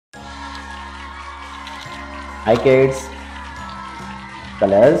Hi kids,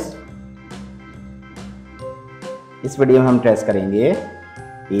 colours. इस video में हम ट्रेस करेंगे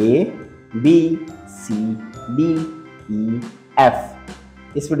A, B, C, D, E, F।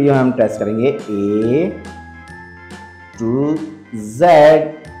 इस वीडियो में हम ट्रेस करेंगे A to Z।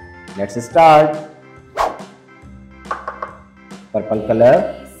 Let's start. Purple colour,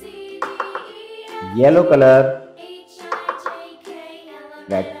 yellow colour,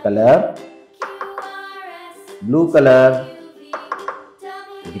 red colour, blue colour,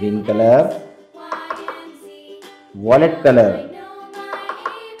 green colour, violet colour,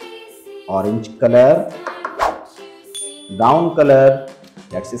 orange colour, brown colour.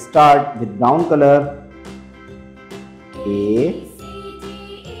 Let's start with brown colour. A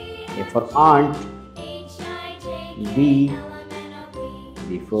for ant, B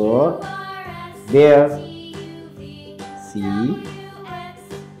for bear, C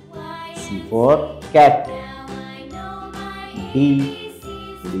for cat, D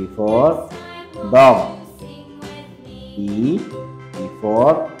for dog, E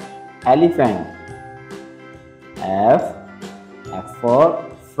for elephant, F for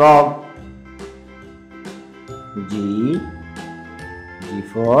frog, G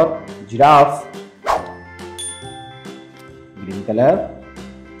for giraffe, green color,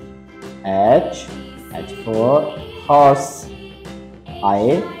 H for horse, I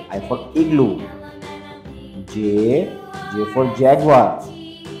for igloo, J for jaguar,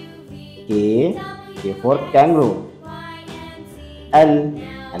 K for kangaroo, L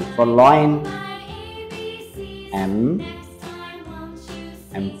for lion, M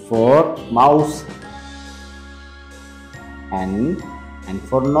for mouse, N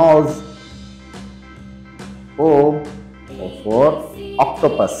for nose, O for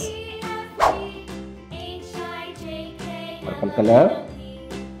octopus. Purple color,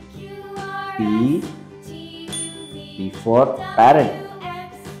 P for parrot,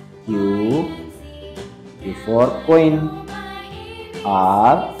 Q for queen,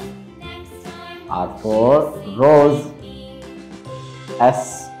 R for rose, S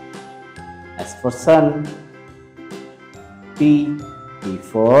for sun, T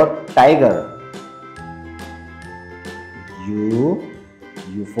for tiger, U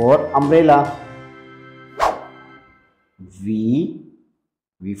for umbrella, V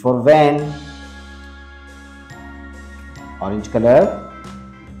for van, orange color,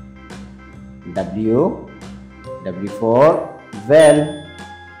 W for well,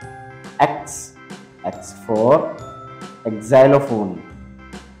 X for xylophone,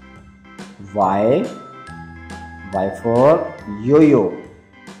 Y for yo-yo,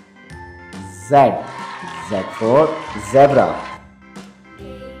 Z for zebra,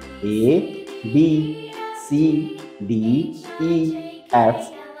 A, B, C, D, E, F,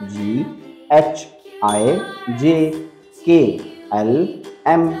 G, H, I, J, K, L,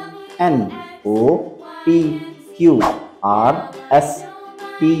 M, N, O, P, Q, R, S,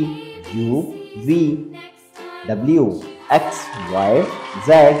 T, U, V, W, X, Y, Z.